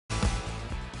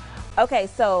Okay,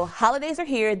 so holidays are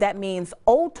here. That means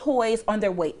old toys on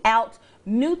their way out,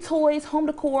 new toys, home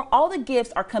decor, all the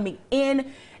gifts are coming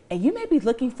in. And you may be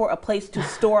looking for a place to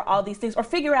store all these things or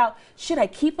figure out, should I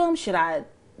keep them? Should I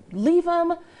leave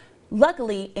them?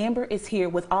 Luckily, Amber is here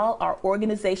with all our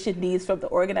organization needs from the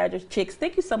Organizers Chicks.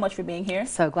 Thank you so much for being here.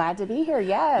 So glad to be here,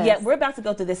 yes. Yeah, we're about to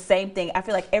go through the same thing. I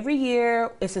feel like every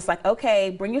year it's just like, okay,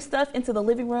 bring your stuff into the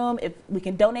living room. If we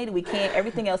can donate it, we can.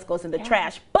 Everything else goes in the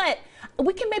trash. But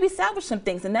we can maybe salvage some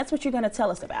things, and that's what you're going to tell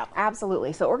us about.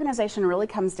 Absolutely. So organization really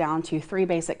comes down to three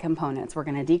basic components. We're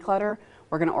going to declutter,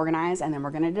 we're going to organize, and then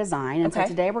we're going to design. And so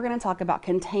today we're going to talk about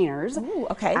containers. Ooh,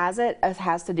 as it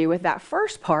has to do with that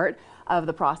first part of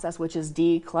the process, which is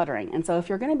decluttering. And so if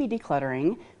you're going to be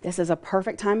decluttering, this is a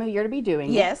perfect time of year to be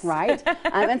doing it, right?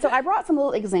 And so I brought some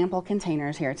little example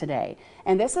containers here today.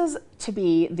 And this is to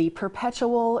be the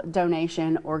perpetual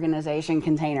donation organization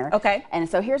container. Okay. And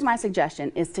so here's my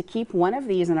suggestion, is to keep one of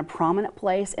these in a prominent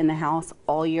place in the house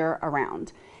all year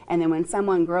around. And then when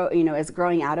someone is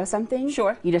growing out of something,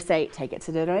 you just say, take it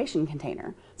to the donation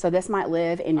container. So this might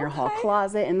live in your hall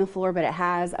closet, in the floor, but it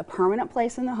has a permanent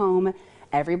place in the home.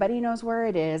 Everybody knows where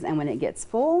it is, and when it gets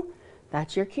full,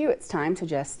 that's your cue. It's time to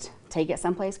just take it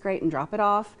someplace great and drop it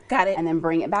off. Got it. And then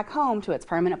bring it back home to its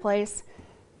permanent place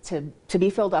to be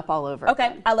filled up all over.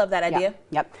 Okay, I love that idea.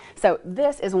 Yep. So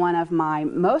this is one of my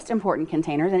most important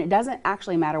containers, and it doesn't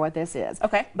actually matter what this is.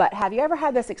 Okay. But have you ever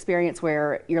had this experience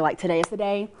where you're like, today is the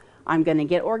day, I'm going to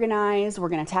get organized, we're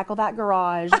going to tackle that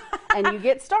garage, and you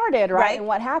get started, right? And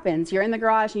what happens? You're in the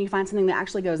garage and you find something that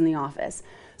actually goes in the office.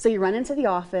 So you run into the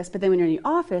office, but then when you're in the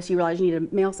office, you realize you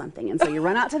need to mail something. And so you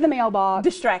run out to the mailbox.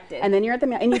 Distracted. And then you're at the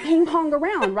mail, and you ping pong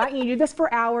around, right? And you do this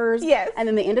for hours. Yes. And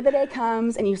then the end of the day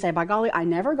comes, and you say, by golly, I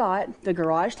never got the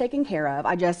garage taken care of.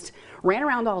 I just ran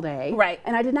around all day. Right.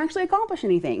 And I didn't actually accomplish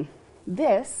anything.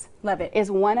 This is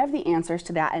one of the answers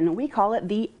to that, and we call it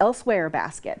the elsewhere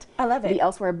basket. I love it. The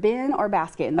elsewhere bin or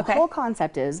basket. And the whole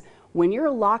concept is, when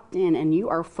you're locked in and you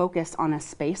are focused on a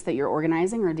space that you're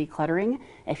organizing or decluttering,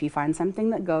 if you find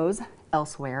something that goes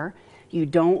elsewhere, you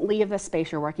don't leave the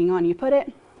space you're working on, you put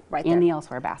it right in the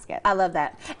elsewhere basket. I love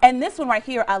that. And this one right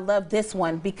here, I love this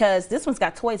one because this one's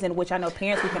got toys in it, which I know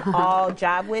parents we can all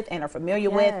jive with and are familiar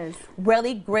with.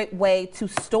 Really great way to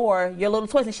store your little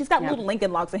toys. And she's got little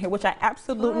Lincoln logs in here, which I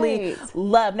absolutely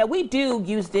love. Now, we do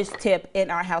use this tip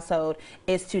in our household,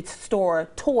 is to store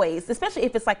toys, especially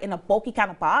if it's like in a bulky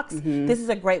kind of box. This is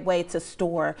a great way to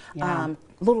store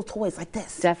little toys like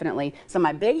this. Definitely. So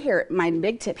my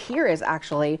big tip here is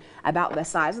actually about the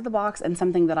size of the box and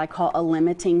something that I call a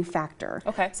limiting factor.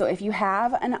 Okay. So if you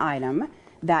have an item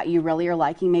that you really are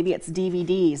liking, maybe it's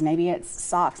DVDs, maybe it's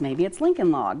socks, maybe it's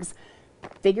Lincoln logs,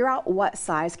 figure out what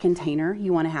size container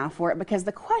you want to have for it, because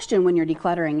the question when you're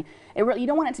decluttering, you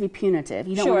don't want it to be punitive.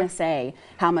 You don't want to say,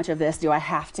 how much of this do I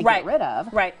have to get rid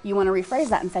of? You want to rephrase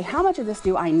that and say, how much of this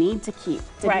do I need to keep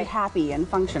to be happy and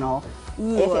functional?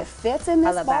 If it fits in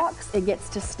this box, it gets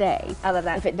to stay. I love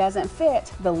that. If it doesn't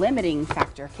fit, the limiting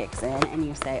factor kicks in and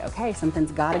you say, okay,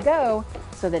 something's got to go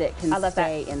so that it can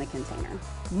stay in the container.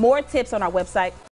 More tips on our website.